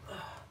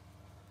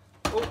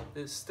 Oh,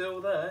 it's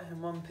still there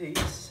in one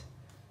piece.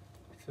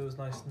 It feels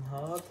nice and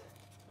hard.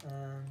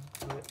 And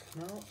look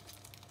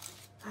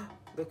now.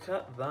 Look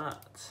at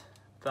that.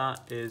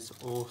 That is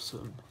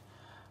awesome.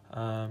 If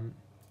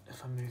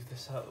I move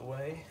this out of the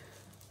way.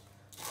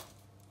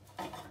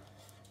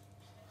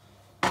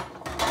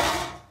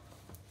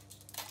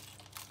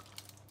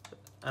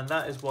 And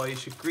that is why you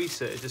should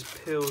grease it. It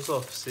just peels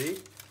off, see?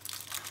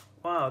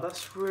 Wow,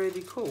 that's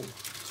really cool.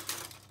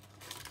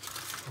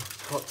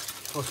 Hot,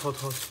 hot, hot,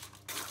 hot.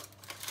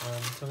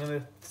 So I'm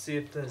gonna see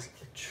if there's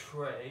a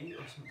tray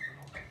or something.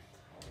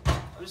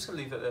 I'm just gonna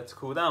leave that there to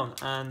cool down,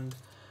 and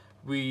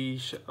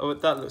oh,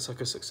 that looks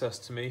like a success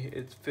to me.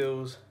 It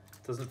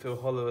doesn't feel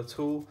hollow at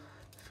all.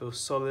 It feels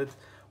solid.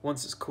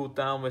 Once it's cooled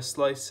down, we'll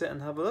slice it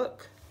and have a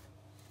look.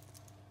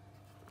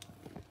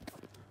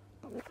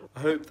 I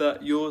hope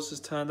that yours has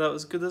turned out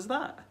as good as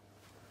that.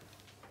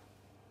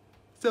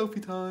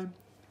 Selfie time.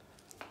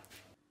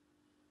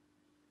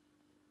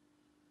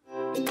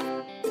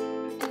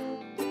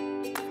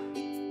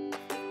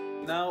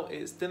 Now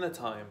it's dinner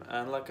time,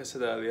 and like I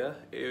said earlier,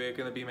 we're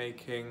going to be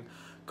making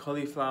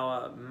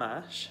cauliflower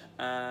mash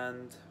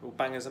and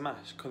bangers and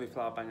mash.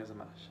 Cauliflower bangers and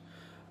mash.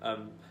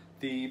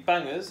 The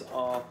bangers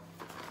are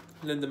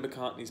Linda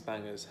McCartney's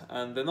bangers,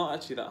 and they're not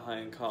actually that high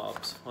in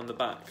carbs. On the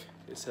back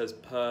it says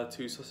per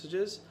 2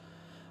 sausages.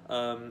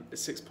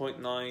 It's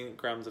 6.9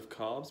 grams of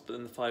carbs, but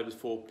then the fibre is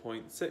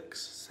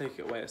 4.6. Take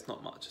it away, it's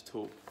not much at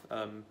all.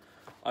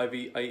 I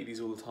eat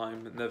these all the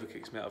time. It never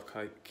kicks me out of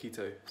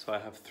keto, so I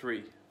have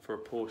 3 for a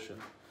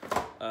portion.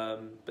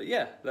 But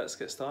yeah, let's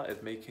get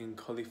started making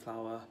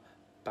cauliflower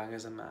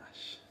bangers and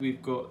mash.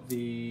 We've got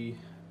the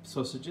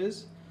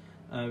sausages.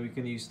 We're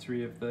going to use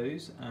 3 of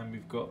those, and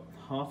we've got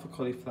half a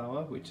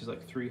cauliflower, which is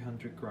like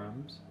 300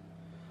 grams.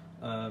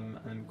 And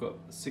we've got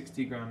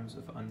 60 grams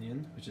of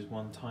onion, which is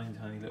one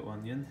tiny little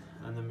onion,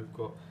 and then we've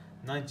got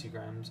 90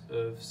 grams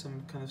of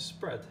some kind of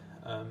spread.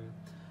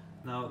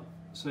 Now,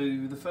 so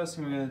the first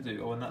thing we're going to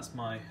do, and that's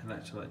my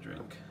electrolyte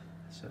drink,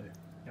 so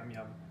yum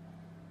yum.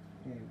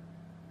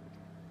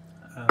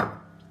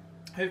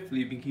 Hopefully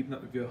you've been keeping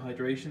up with your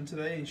hydration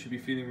today and you should be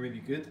feeling really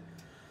good.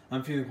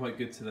 I'm feeling quite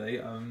good today.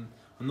 I'm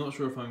not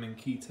sure if I'm in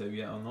keto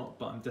yet or not,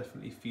 but I'm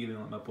definitely feeling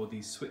like my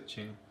body's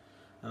switching.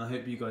 And I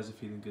hope you guys are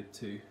feeling good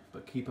too,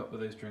 but keep up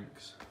with those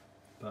drinks.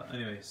 But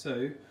anyway,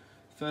 so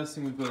first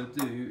thing we've got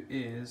to do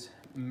is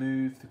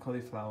move the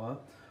cauliflower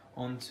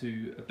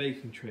onto a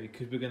baking tray,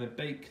 because we're going to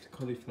bake the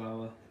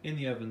cauliflower in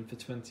the oven for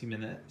 20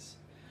 minutes.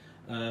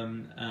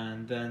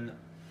 And then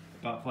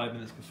about 5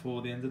 minutes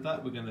before the end of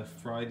that, we're going to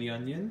fry the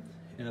onion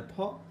in a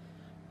pot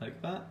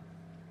like that,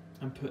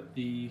 and put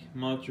the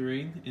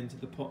margarine into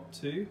the pot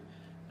too.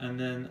 And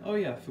then, oh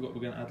yeah, I forgot,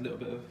 we're going to add a little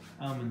bit of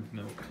almond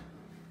milk.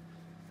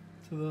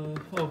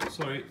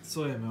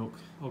 Soya milk,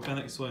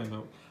 organic soya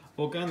milk.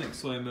 Organic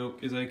soya milk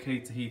is okay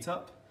to heat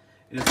up.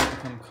 It doesn't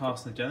become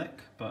carcinogenic,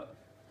 but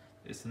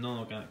it's the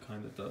non-organic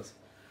kind that does.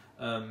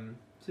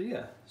 So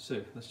yeah,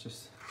 so let's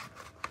just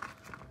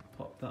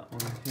pop that on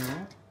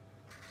here.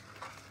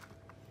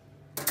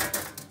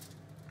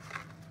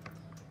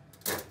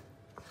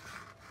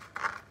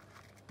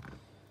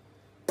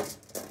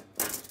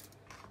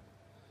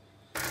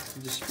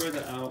 And just spread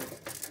it out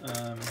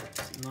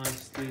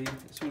nicely.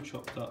 It's all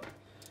chopped up,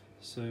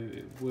 so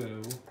it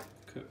will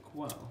cook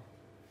well.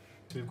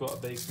 We've got a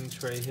baking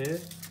tray here,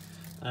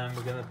 and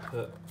we're going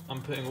to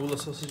I'm putting all the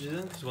sausages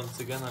in, because once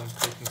again I'm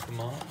cooking for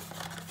Mark.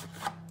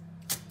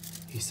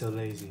 He's so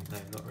lazy. No,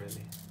 not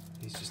really.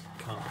 He just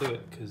can't do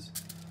it because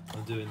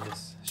I'm doing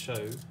this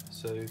show,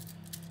 so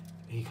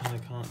he kind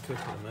of can't cook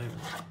at the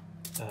moment.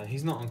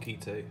 He's not on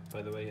keto,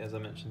 by the way, as I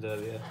mentioned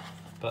earlier,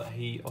 but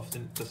he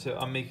often does. So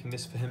I'm making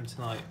this for him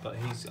tonight, but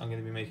I'm going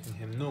to be making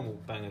him normal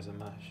bangers and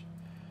mash.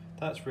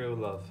 That's real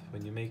love,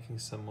 when you're making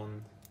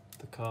someone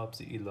the carbs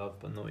that you love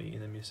but not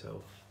eating them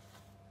yourself.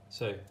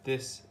 So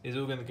this is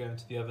all going to go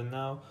into the oven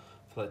now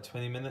for like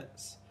 20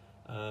 minutes.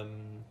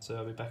 So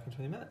I'll be back in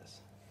 20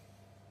 minutes.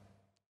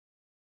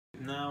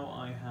 Now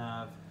I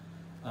have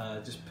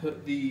just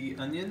put the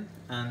onion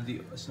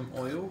and some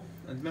oil,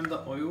 and remember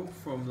that oil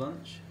from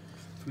lunch,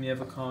 from the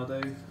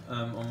avocado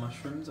on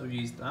mushrooms. I've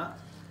used that,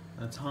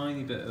 and a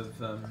tiny bit of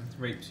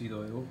rapeseed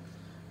oil.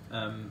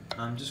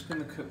 I'm just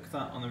going to cook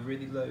that on a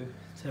really low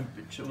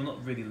temperature, well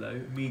not really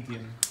low,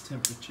 medium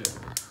temperature,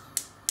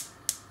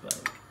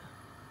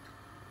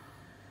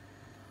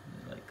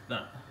 like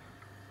that.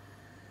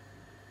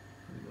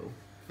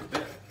 For a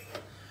bit.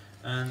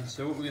 And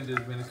so what we're going to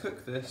do is we're going to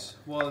cook this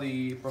while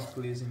the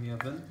broccoli is in the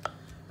oven.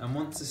 And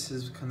once this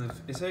is kind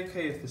of, it's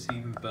okay if this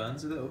even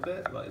burns a little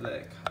bit, like let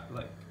it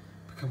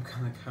become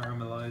kind of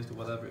caramelized or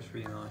whatever. It's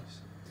really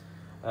nice.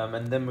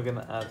 And then we're going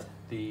to add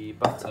the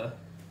butter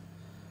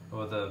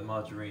or the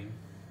margarine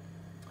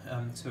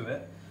to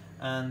it.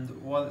 And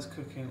while it's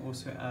cooking,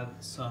 also add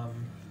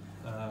some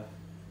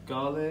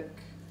garlic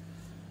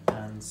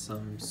and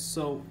some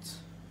salt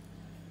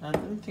and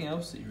anything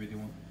else that you really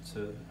want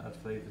to add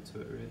flavour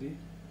to it, really.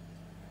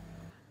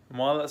 And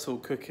while that's all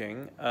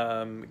cooking,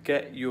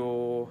 get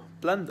your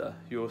blender,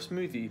 your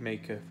smoothie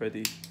maker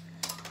ready,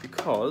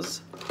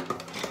 because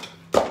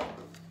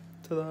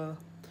ta-da!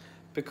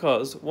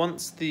 Because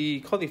once the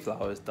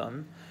cauliflower is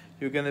done,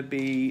 you're going to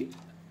be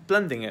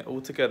blending it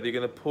all together. You're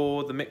going to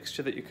pour the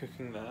mixture that you're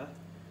cooking there,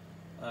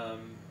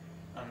 and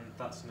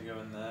that's going to go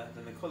in there.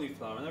 Then the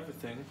cauliflower and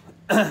everything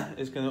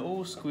is going to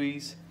all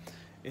squeeze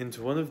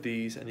into one of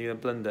these, and you're going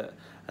to blend it,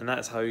 and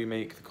that's how you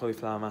make the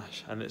cauliflower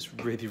mash, and it's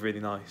really, really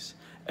nice.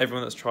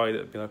 Everyone that's tried it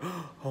would be like,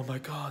 oh my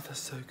god, that's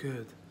so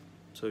good.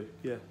 So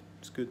yeah,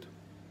 it's good.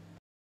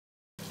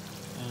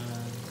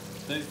 And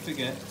don't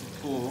forget to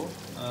pour,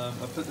 I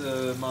put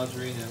the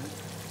margarine in,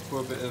 pour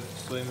a bit of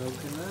soy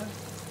milk in there.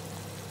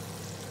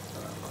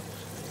 Not that much,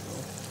 there you go.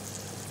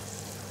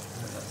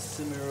 And let that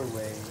simmer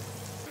away.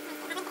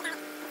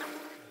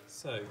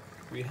 So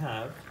we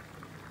have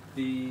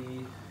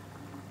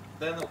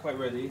they're not quite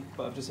ready,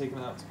 but I've just taken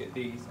them out to get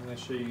these. I'm going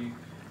to show you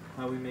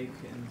how we make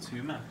it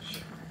into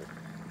mash.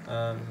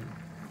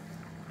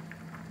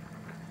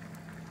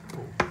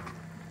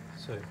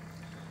 So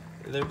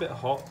they're a bit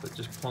hot, but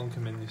just plonk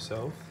them in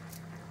yourself.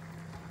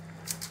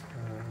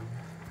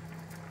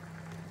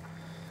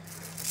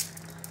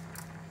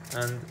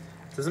 And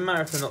it doesn't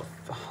matter if they're not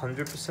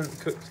 100%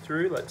 cooked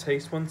through, like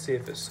taste one, see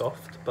if it's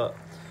soft, but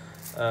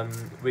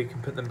we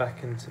can put them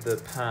back into the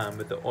pan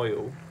with the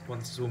oil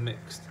once it's all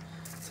mixed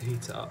to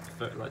heat it up,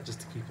 just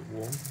to keep it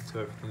warm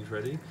until everything's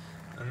ready.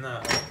 And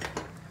now,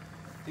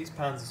 these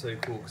pans are so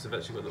cool because they've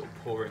actually got little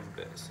pouring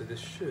bits, so this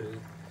should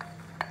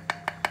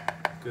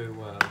go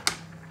well.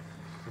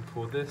 And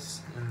pour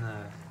this in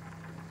there.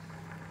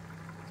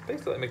 It's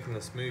basically like making a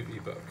smoothie,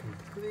 but a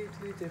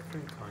completely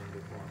different kind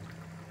of one.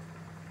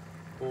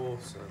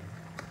 Awesome.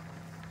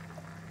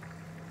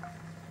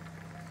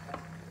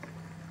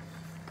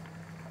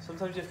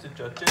 Sometimes you have to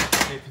judge it,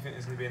 see if you think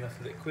there's going to be enough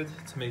liquid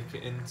to make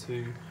it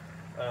into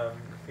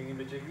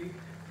thingy-majiggy.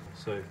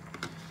 So,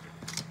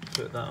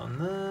 put that on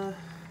there,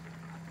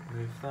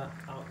 move that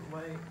out of the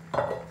way.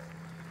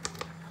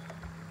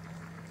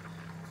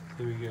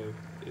 Here we go.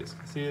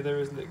 See, there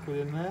is liquid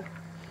in there.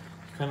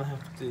 You kind of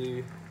have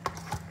to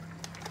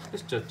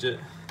just judge it.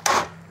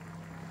 I'm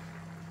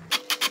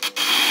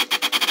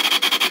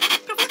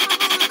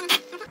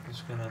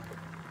just going to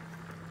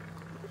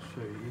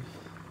show you.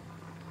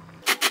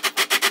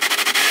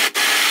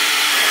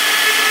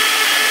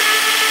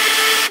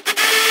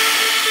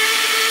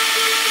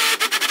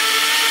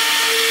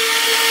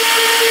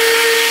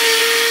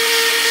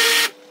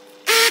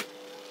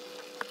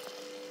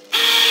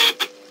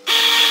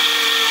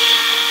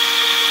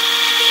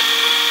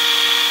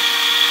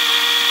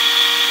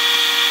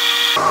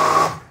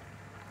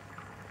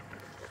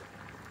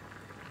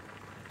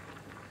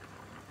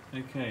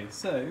 Okay,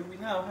 so we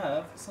now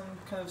have some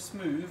kind of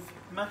smooth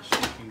mash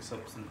making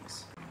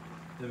substance.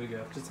 There we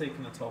go, I've just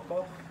taken the top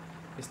off.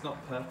 It's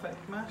not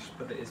perfect mash,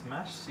 but it is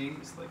mash. See,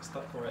 it's like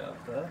stuck right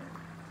up there.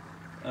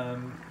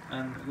 And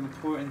I'm going to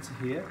pour it into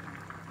here.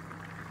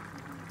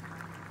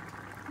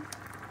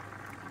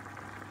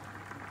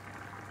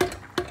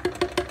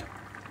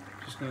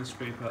 Just going to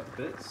scrape out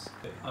the bits.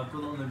 Okay, I've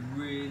got on a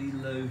really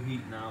low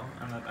heat now,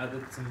 and I've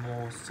added some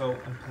more salt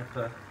and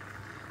pepper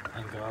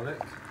and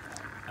garlic.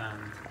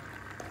 And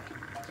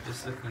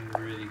it's looking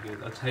really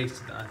good. I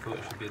tasted it and I thought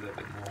it should be a little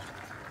bit more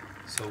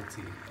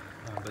salty.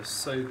 But it's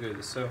so good,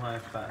 it's so high in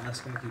fat, and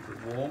that's going to keep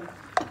it warm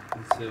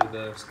until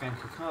the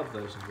skanky carb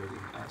version is ready.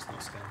 It's not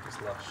skank,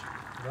 it's lush.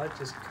 But I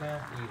just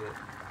can't eat it.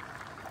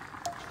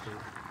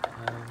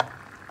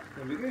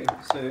 There we go.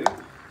 So,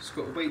 just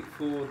got to wait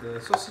for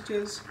the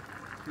sausages,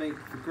 make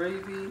the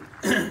gravy,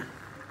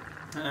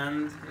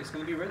 and it's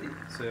going to be ready.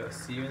 So I'll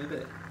see you in a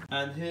bit.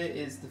 And here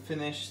is the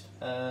finished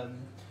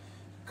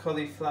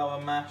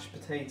cauliflower mashed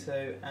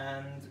potato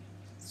and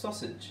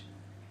sausage.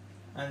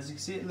 And as you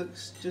can see, it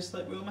looks just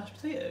like real mashed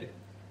potato.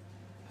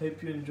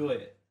 Hope you enjoy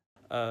it.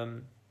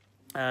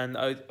 And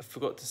I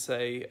forgot to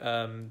say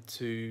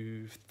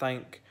to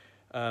thank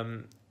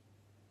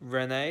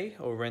Renee,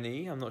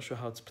 I'm not sure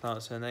how to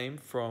pronounce her name,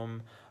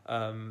 from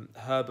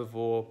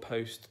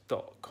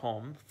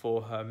herbivorepost.com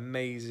for her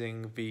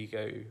amazing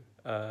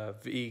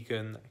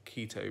vegan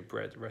keto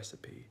bread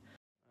recipe.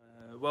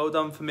 Well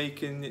done for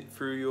making it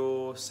through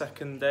your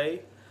second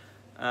day,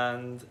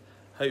 and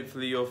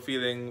hopefully you're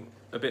feeling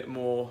a bit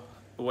more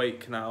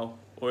awake now,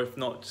 or if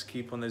not, just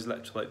keep on those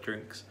electrolyte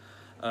drinks.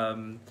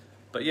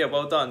 But yeah,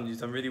 well done, you've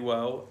done really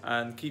well,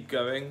 and keep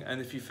going. And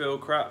if you feel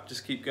crap,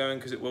 just keep going,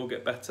 because it will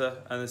get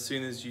better. And as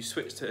soon as you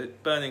switch to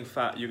burning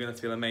fat, you're going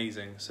to feel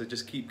amazing. So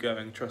just keep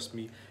going, trust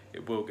me,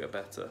 it will get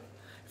better.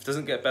 If it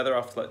doesn't get better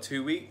after like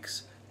 2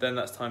 weeks, then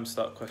that's time to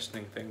start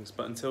questioning things.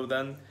 But until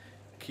then,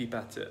 keep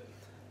at it.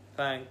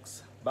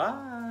 Thanks,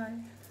 bye.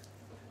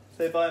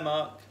 Say bye,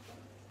 Mark.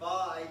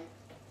 Bye.